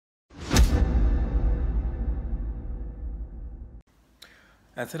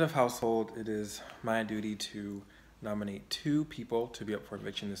As head of household, it is my duty to nominate two people to be up for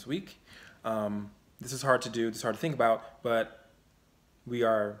eviction this week. This is hard to do, this is hard to think about, but we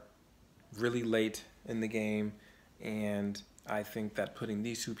are really late in the game, and I think that putting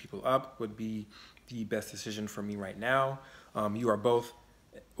these two people up would be the best decision for me right now. You are both,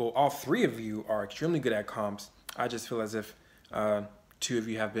 well, all three of you are extremely good at comps. I just feel as if two of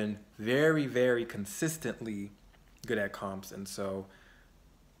you have been very, very consistently good at comps, and so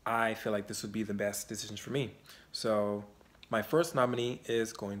I feel like this would be the best decision for me. So my first nominee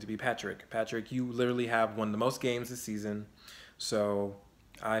is going to be Patrick. Patrick, you literally have won the most games this season, so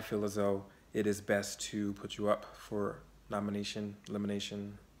I feel as though it is best to put you up for elimination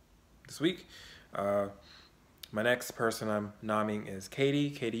this week. My next person I'm nomming is Katie.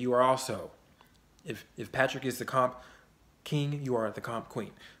 Katie, you are also, if Patrick is the comp king, you are the comp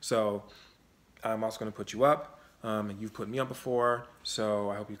queen. So I'm also going to put you up. You've put me up before, so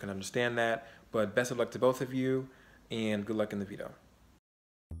I hope you can understand that. But best of luck to both of you, and good luck in the veto.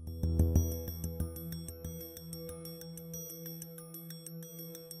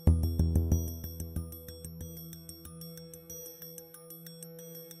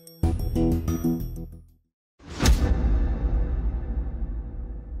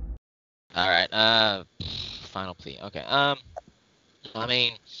 All right. Final plea. Okay. I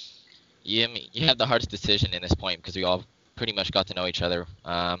mean, you have the hardest decision in this point because we all pretty much got to know each other.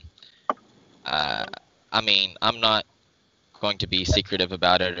 I mean, I'm not going to be secretive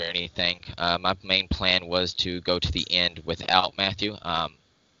about it or anything. My main plan was to go to the end without Matthew.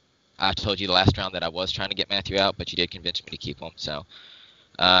 I told you the last round that I was trying to get Matthew out, but you did convince me to keep him. So,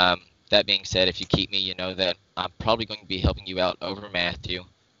 that being said, if you keep me, you know that I'm probably going to be helping you out over Matthew.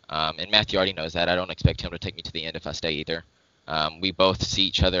 And Matthew already knows that. I don't expect him to take me to the end if I stay either. We both see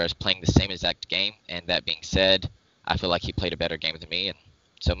each other as playing the same exact game, and that being said, I feel like he played a better game than me, and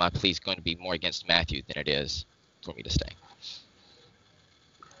so my plea is going to be more against Matthew than it is for me to stay.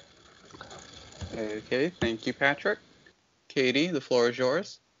 Okay, thank you, Patrick. Katie, the floor is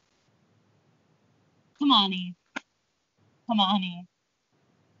yours. Come on, E. Come on, E.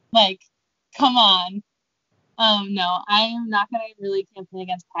 Like, come on. No, I am not going to really campaign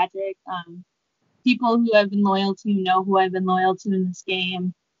against Patrick. People who I've been loyal to know who I've been loyal to in this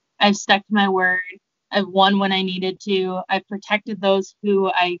game. I've stuck to my word. I've won when I needed to. I've protected those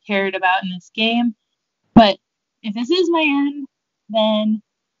who I cared about in this game. But if this is my end, then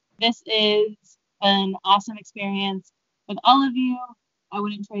this is an awesome experience with all of you. I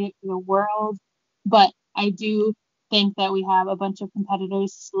wouldn't trade it for the world. But I do think that we have a bunch of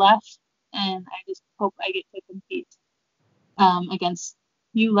competitors left, and I just hope I get to compete against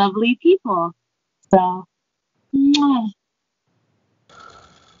you lovely people. So, mwah.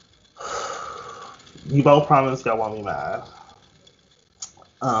 You both promised y'all want me mad.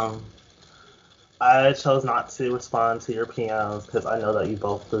 I chose not to respond to your PMs because I know that you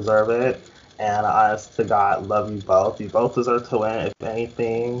both deserve it. And I honest to God love you both. You both deserve to win, if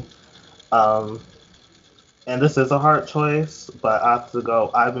anything. And this is a hard choice, but I have to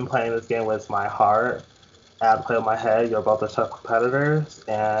go. I've been playing this game with my heart. I have to play with my head. You're both the tough competitors,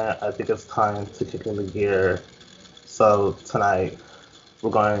 and I think it's time to kick in the gear. So tonight,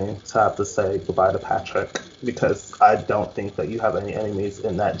 we're going to have to say goodbye to Patrick because I don't think that you have any enemies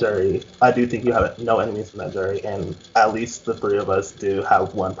in that jury. I do think you have no enemies in that jury, and at least the three of us do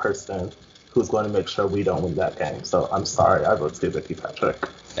have one person who's going to make sure we don't win that game. So I'm sorry, I vote to give it to you, Patrick.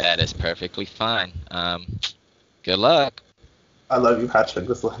 That is perfectly fine. Good luck. I love you, Patrick.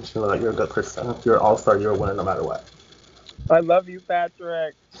 Just let you know that you're a good person. You're an all-star. You're a winner no matter what. I love you,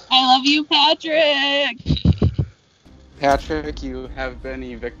 Patrick. I love you, Patrick. Patrick, you have been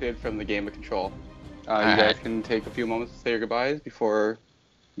evicted from the game of control. You guys can take a few moments to say your goodbyes before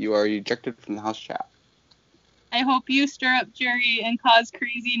you are ejected from the house chat. I hope you stir up jury and cause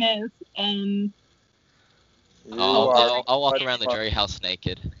craziness, and I'll walk around the jury house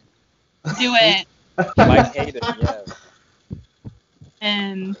naked. do it. Like Aiden, yes.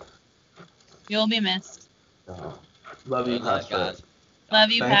 And you'll be missed. Love you, Good luck, Patrick. guys. Love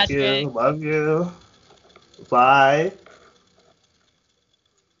you, Thank Patrick. you. Love you. Bye.